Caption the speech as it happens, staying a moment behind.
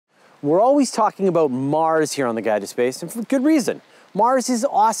We're always talking about Mars here on the Guide to Space, and for good reason. Mars is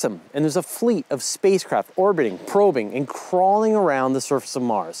awesome, and there's a fleet of spacecraft orbiting, probing, and crawling around the surface of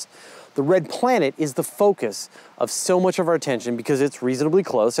Mars. The red planet is the focus of so much of our attention because it's reasonably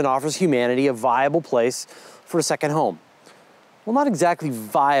close and offers humanity a viable place for a second home. Well, not exactly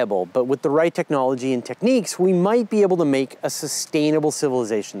viable, but with the right technology and techniques, we might be able to make a sustainable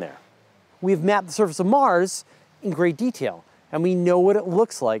civilization there. We've mapped the surface of Mars in great detail, and we know what it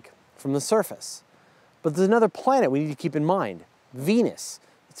looks like from the surface. But there's another planet we need to keep in mind, Venus.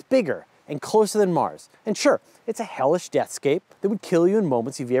 It's bigger and closer than Mars. And sure, it's a hellish deathscape that would kill you in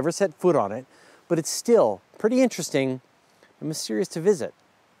moments if you ever set foot on it, but it's still pretty interesting and mysterious to visit.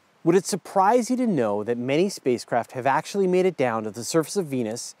 Would it surprise you to know that many spacecraft have actually made it down to the surface of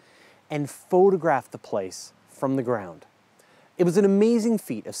Venus and photographed the place from the ground? It was an amazing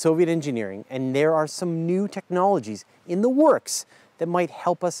feat of Soviet engineering, and there are some new technologies in the works that might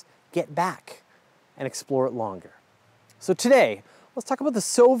help us get back and explore it longer. So today, let's talk about the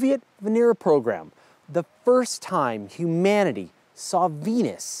Soviet Venera program, the first time humanity saw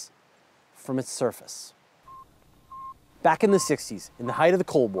Venus from its surface. Back in the 60s, in the height of the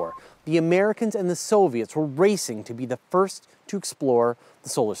Cold War, the Americans and the Soviets were racing to be the first to explore the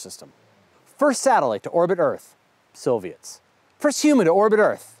solar system. First satellite to orbit Earth, Soviets. First human to orbit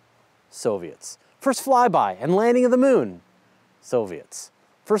Earth, Soviets. First flyby and landing of the moon, Soviets.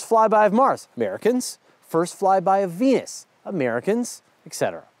 First flyby of Mars, Americans. First flyby of Venus, Americans,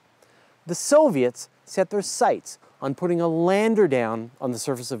 etc. The Soviets set their sights on putting a lander down on the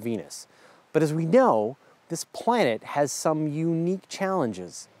surface of Venus. But as we know, this planet has some unique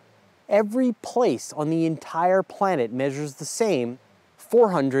challenges. Every place on the entire planet measures the same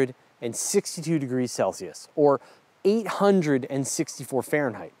 462 degrees Celsius, or 864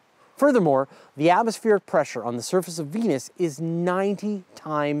 Fahrenheit. Furthermore, the atmospheric pressure on the surface of Venus is 90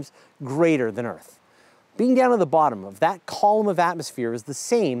 times greater than Earth. Being down at the bottom of that column of atmosphere is the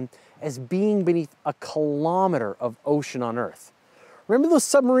same as being beneath a kilometer of ocean on Earth. Remember those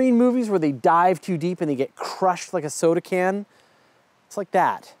submarine movies where they dive too deep and they get crushed like a soda can? It's like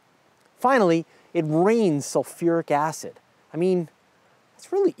that. Finally, it rains sulfuric acid. I mean,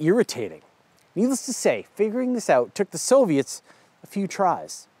 it's really irritating. Needless to say, figuring this out took the Soviets a few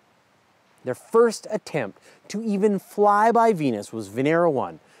tries. Their first attempt to even fly by Venus was Venera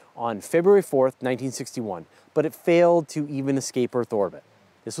 1 on February 4th, 1961, but it failed to even escape Earth orbit.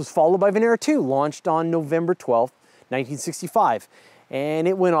 This was followed by Venera 2, launched on November 12th, 1965, and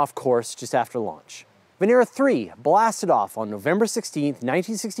it went off course just after launch. Venera 3 blasted off on November 16th,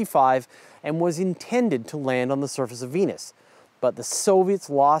 1965, and was intended to land on the surface of Venus, but the Soviets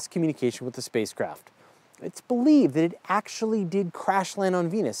lost communication with the spacecraft. It's believed that it actually did crash land on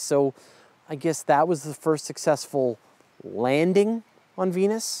Venus, so I guess that was the first successful landing on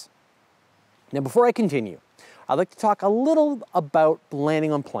Venus. Now, before I continue, I'd like to talk a little about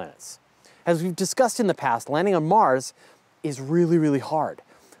landing on planets. As we've discussed in the past, landing on Mars is really, really hard.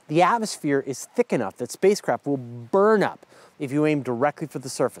 The atmosphere is thick enough that spacecraft will burn up if you aim directly for the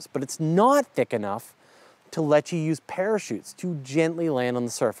surface, but it's not thick enough to let you use parachutes to gently land on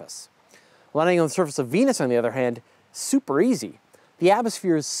the surface. Landing on the surface of Venus, on the other hand, super easy. The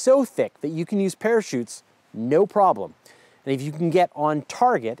atmosphere is so thick that you can use parachutes no problem. And if you can get on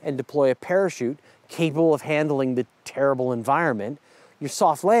target and deploy a parachute capable of handling the terrible environment, your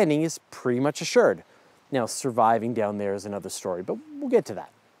soft landing is pretty much assured. Now, surviving down there is another story, but we'll get to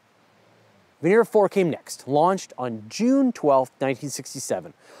that. Venera 4 came next, launched on June 12,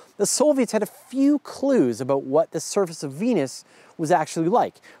 1967. The Soviets had a few clues about what the surface of Venus was actually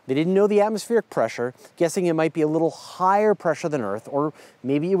like. They didn't know the atmospheric pressure, guessing it might be a little higher pressure than Earth, or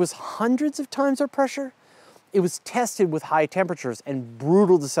maybe it was hundreds of times our pressure. It was tested with high temperatures and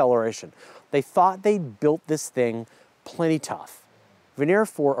brutal deceleration. They thought they'd built this thing plenty tough. Venera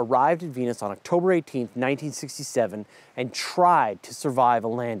 4 arrived at Venus on October 18, 1967, and tried to survive a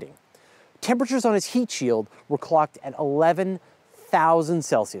landing. Temperatures on its heat shield were clocked at 11,000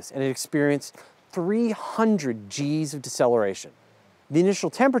 Celsius, and it experienced 300 Gs of deceleration. The initial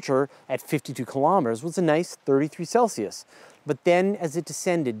temperature at 52 kilometers was a nice 33 Celsius, but then as it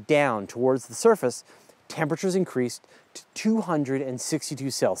descended down towards the surface, temperatures increased to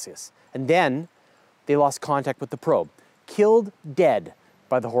 262 Celsius, and then they lost contact with the probe, killed dead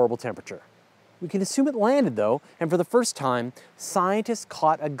by the horrible temperature. We can assume it landed though, and for the first time, scientists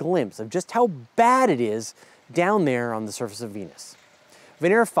caught a glimpse of just how bad it is down there on the surface of Venus.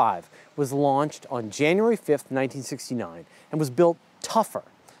 Venera 5 was launched on January 5th, 1969, and was built tougher,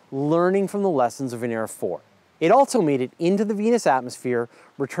 learning from the lessons of Venera 4. It also made it into the Venus atmosphere,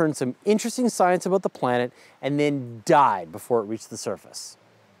 returned some interesting science about the planet, and then died before it reached the surface.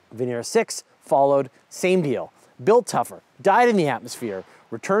 Venera 6 followed, same deal. Built tougher, died in the atmosphere,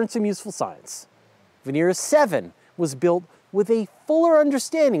 returned some useful science. Venera 7 was built with a fuller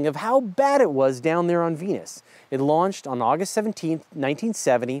understanding of how bad it was down there on Venus. It launched on August 17,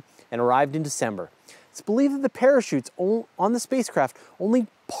 1970, and arrived in December. It's believed that the parachutes on the spacecraft only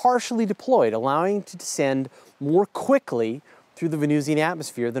partially deployed, allowing it to descend more quickly through the Venusian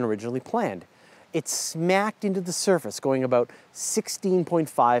atmosphere than originally planned. It smacked into the surface, going about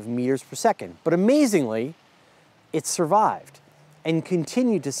 16.5 meters per second. But amazingly, it survived and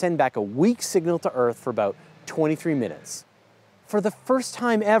continued to send back a weak signal to Earth for about 23 minutes. For the first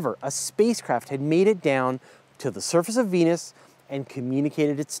time ever, a spacecraft had made it down to the surface of Venus and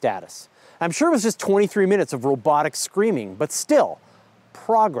communicated its status. I'm sure it was just 23 minutes of robotic screaming, but still,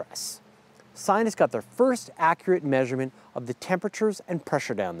 progress. Scientists got their first accurate measurement of the temperatures and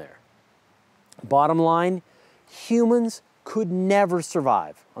pressure down there. Bottom line, humans could never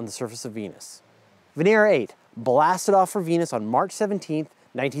survive on the surface of Venus. Venera 8 blasted off for Venus on March 17,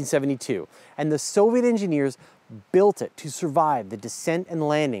 1972, and the Soviet engineers built it to survive the descent and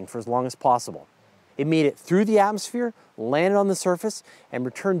landing for as long as possible. It made it through the atmosphere, landed on the surface, and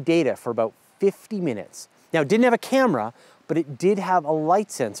returned data for about 50 minutes. Now, it didn't have a camera, but it did have a light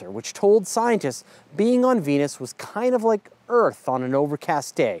sensor, which told scientists being on Venus was kind of like Earth on an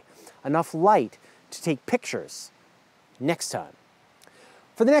overcast day. Enough light to take pictures. Next time.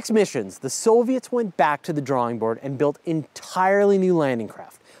 For the next missions, the Soviets went back to the drawing board and built entirely new landing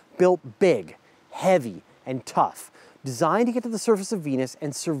craft. Built big, heavy, and tough, designed to get to the surface of Venus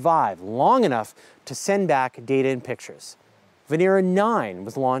and survive long enough to send back data and pictures. Venera 9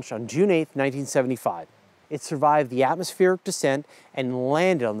 was launched on June 8, 1975. It survived the atmospheric descent and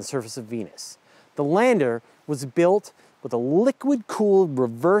landed on the surface of Venus. The lander was built with a liquid-cooled,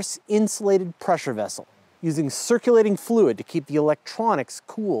 reverse-insulated pressure vessel, using circulating fluid to keep the electronics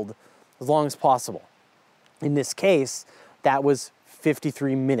cooled as long as possible. In this case, that was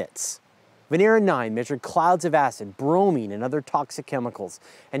 53 minutes. Venera 9 measured clouds of acid, bromine, and other toxic chemicals,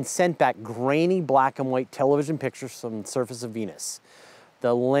 and sent back grainy black and white television pictures from the surface of Venus.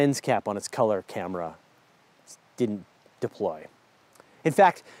 The lens cap on its color camera didn't deploy. In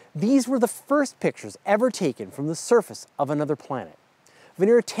fact, these were the first pictures ever taken from the surface of another planet.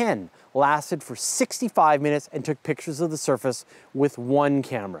 Venera 10 lasted for 65 minutes and took pictures of the surface with one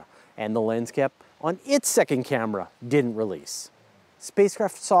camera, and the lens cap on its second camera didn't release.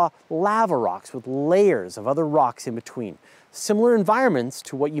 Spacecraft saw lava rocks with layers of other rocks in between, similar environments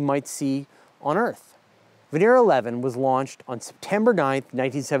to what you might see on Earth. Venera 11 was launched on September 9,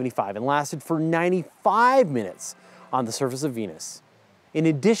 1975, and lasted for 95 minutes on the surface of Venus. In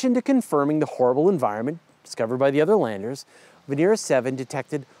addition to confirming the horrible environment discovered by the other landers, Venera 7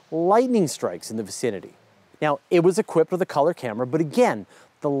 detected lightning strikes in the vicinity. Now, it was equipped with a color camera, but again,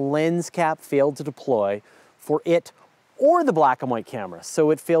 the lens cap failed to deploy for it or the black and white camera,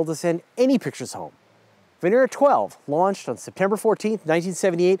 so it failed to send any pictures home. Venera 12 launched on September 14,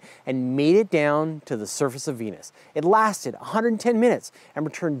 1978, and made it down to the surface of Venus. It lasted 110 minutes and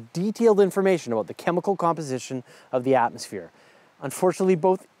returned detailed information about the chemical composition of the atmosphere. Unfortunately,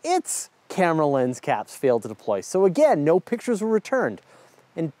 both its camera lens caps failed to deploy, so again, no pictures were returned.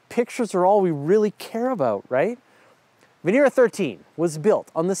 And pictures are all we really care about, right? Venera 13 was built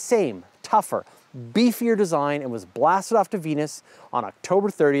on the same, tougher, beefier design and was blasted off to Venus on October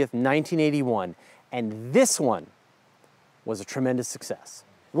 30th, 1981. And this one was a tremendous success.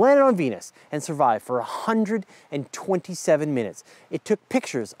 It landed on Venus and survived for 127 minutes. It took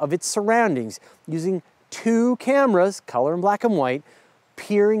pictures of its surroundings using two cameras, color and black and white,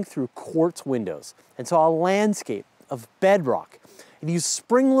 peering through quartz windows, and saw a landscape of bedrock. It used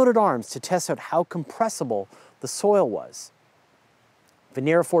spring-loaded arms to test out how compressible the soil was.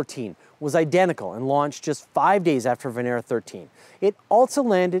 Venera 14 was identical and launched just 5 days after Venera 13. It also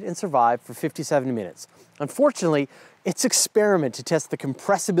landed and survived for 57 minutes. Unfortunately, its experiment to test the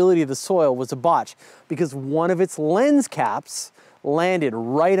compressibility of the soil was a botch because one of its lens caps landed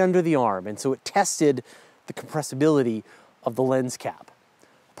right under the arm, and so it tested the compressibility of the lens cap.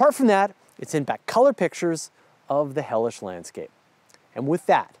 Apart from that, it sent back color pictures of the hellish landscape. And with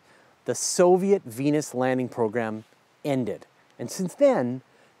that, the Soviet Venus landing program ended. And since then,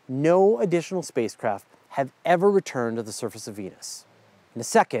 no additional spacecraft have ever returned to the surface of Venus. In a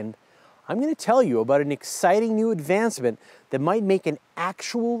second, I'm going to tell you about an exciting new advancement that might make an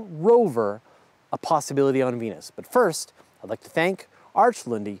actual rover a possibility on Venus. But first, I'd like to thank Arch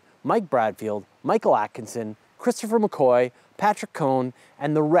Lundy, Mike Bradfield, Michael Atkinson, Christopher McCoy, Patrick Cohn,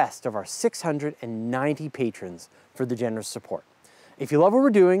 and the rest of our 690 patrons for the generous support. If you love what we're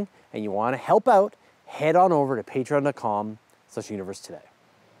doing and you want to help out, head on over to patreon.com/universetoday.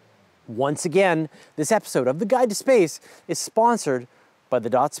 Once again, this episode of The Guide to Space is sponsored by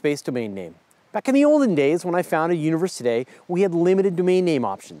the .space domain name. Back in the olden days, when I founded Universe Today, we had limited domain name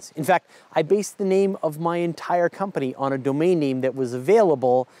options. In fact, I based the name of my entire company on a domain name that was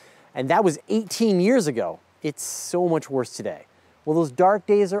available, and that was 18 years ago. It's so much worse today. Well, those dark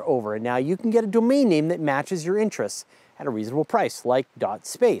days are over, and now you can get a domain name that matches your interests at a reasonable price, like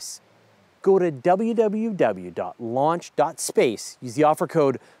 .space. Go to www.launch.space, use the offer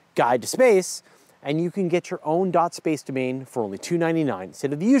code Guide to Space, and you can get your own .space domain for only $2.99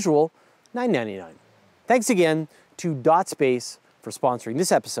 instead of the usual $9.99. Thanks again to .space for sponsoring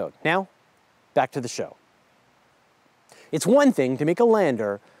this episode. Now, back to the show. It's one thing to make a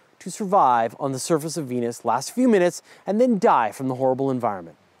lander to survive on the surface of Venus, last a few minutes, and then die from the horrible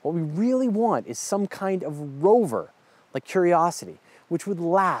environment. What we really want is some kind of rover, like Curiosity, which would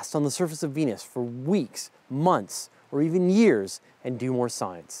last on the surface of Venus for weeks, months, or even years and do more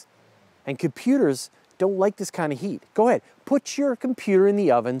science. And computers don't like this kind of heat. Go ahead, put your computer in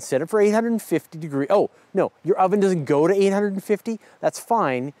the oven, set it for 850 degrees. Oh, no, your oven doesn't go to 850? That's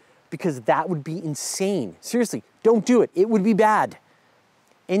fine, because that would be insane. Seriously, don't do it. It would be bad.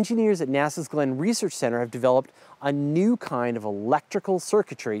 Engineers at NASA's Glenn Research Center have developed a new kind of electrical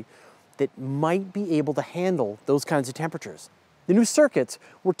circuitry that might be able to handle those kinds of temperatures. The new circuits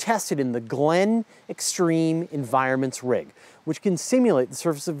were tested in the Glenn Extreme Environments rig, which can simulate the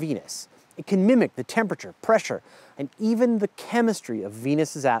surface of Venus. It can mimic the temperature, pressure, and even the chemistry of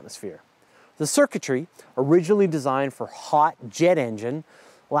Venus's atmosphere. The circuitry, originally designed for hot jet engine,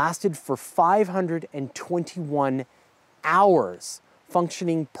 lasted for 521 hours,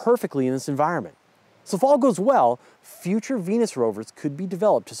 functioning perfectly in this environment. So if all goes well, future Venus rovers could be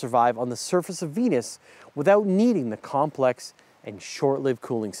developed to survive on the surface of Venus without needing the complex and short-lived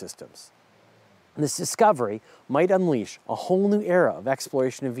cooling systems. And this discovery might unleash a whole new era of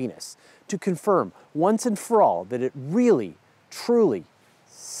exploration of Venus to confirm once and for all that it really, truly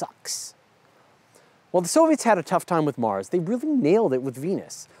sucks. While the Soviets had a tough time with Mars, they really nailed it with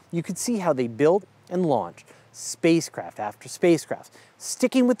Venus. You could see how they built and launched spacecraft after spacecraft,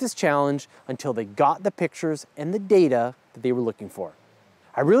 sticking with this challenge until they got the pictures and the data that they were looking for.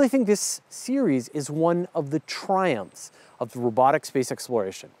 I really think this series is one of the triumphs of the robotic space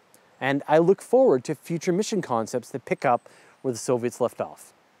exploration, and I look forward to future mission concepts that pick up where the Soviets left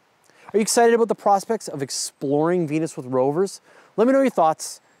off. Are you excited about the prospects of exploring Venus with rovers? Let me know your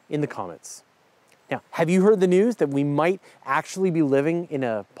thoughts in the comments. Now, have you heard the news that we might actually be living in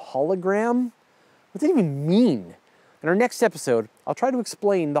a hologram? What does that even mean? In our next episode, I'll try to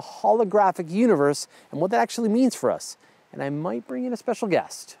explain the holographic universe and what that actually means for us, and I might bring in a special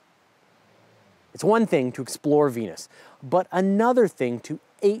guest. It's one thing to explore Venus, but another thing to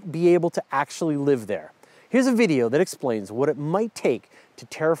be able to actually live there. Here's a video that explains what it might take to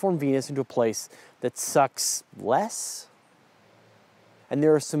terraform Venus into a place that sucks less. And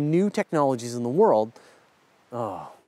there are some new technologies in the world. Oh,